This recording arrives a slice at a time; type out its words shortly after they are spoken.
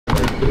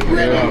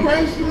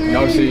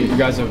Obviously, you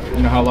guys have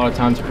had a lot of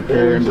time to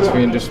prepare in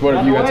between. Just what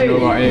have you got to know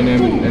about A&M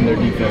and their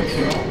defense?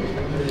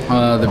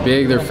 They're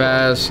big, they're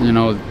fast.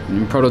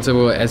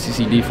 Prototypical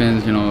SEC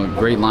defense.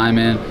 Great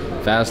linemen,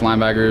 fast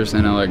linebackers,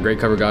 and great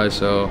cover guys.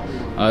 So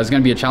it's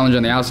going to be a challenge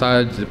on the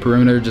outside, the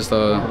perimeter, just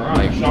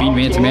like being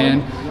man to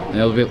man.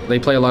 They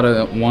play a lot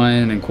of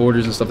one and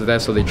quarters and stuff like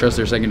that, so they trust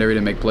their secondary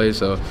to make plays.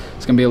 So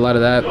it's going to be a lot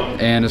of that,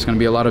 and it's going to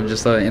be a lot of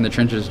just in the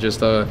trenches,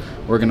 just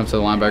working up to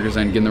the linebackers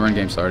and getting the run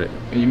game started.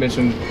 You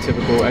mentioned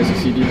typical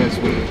SEC defense.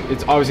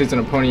 It's an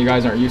opponent you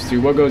guys aren't used to.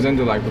 What goes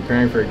into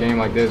preparing for a game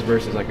like this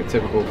versus a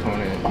typical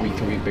opponent week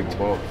to week, Big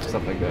 12,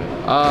 stuff like that?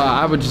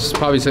 I would just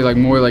probably say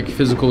more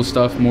physical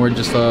stuff, more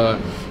just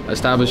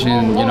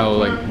establishing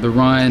the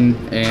run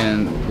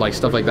and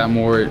stuff like that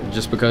more,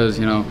 just because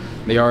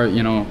they are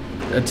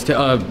it's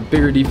a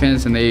bigger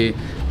defense, and they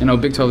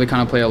Big 12, they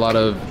kind of play a lot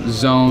of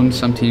zone.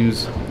 Some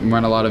teams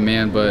run a lot of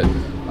man, but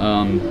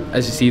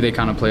SEC, they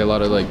kind of play a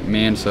lot of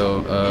man.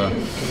 So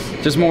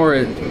just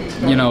more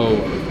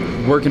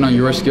working on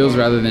your skills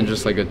rather than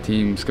just a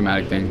team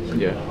schematic thing.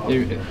 Yeah,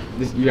 you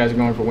guys are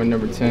going for win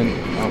number 10.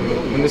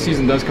 When this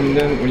season does come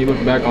in, when you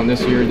look back on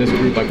this year, this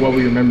group, what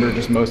will you remember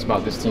just most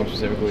about this team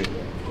specifically?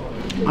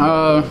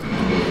 I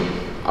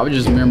would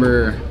just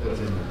remember,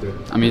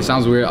 it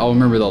sounds weird, I'll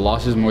remember the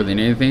losses more than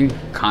anything,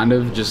 kind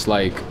of just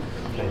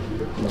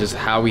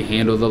how we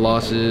handled the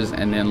losses,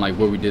 and then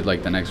what we did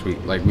the next week.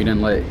 We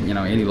didn't let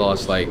any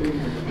loss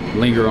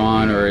linger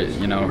on or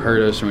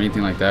hurt us or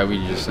anything like that. We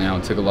just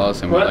took a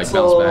loss and we bounced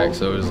back.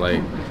 So it was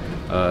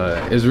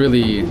it was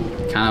really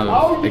kind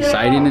of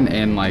exciting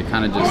and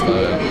kind of just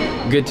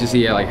good to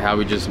see how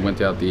we just went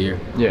throughout the year.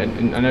 Yeah,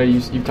 and I know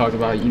you've talked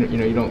about you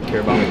don't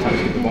care about how many times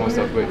you get the ball and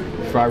stuff, but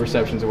 5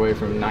 receptions away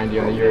from 90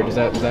 on the year, does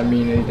that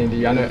mean anything to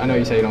you? I know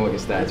you say you don't look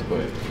at stats,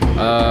 but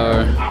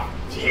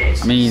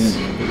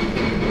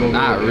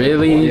not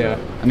really. Yeah.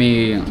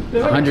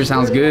 100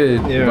 sounds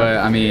good,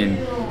 but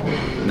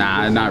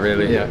nah, not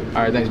really. Yeah.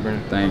 All right, thanks,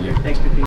 Brennan. Thank you. Thanks,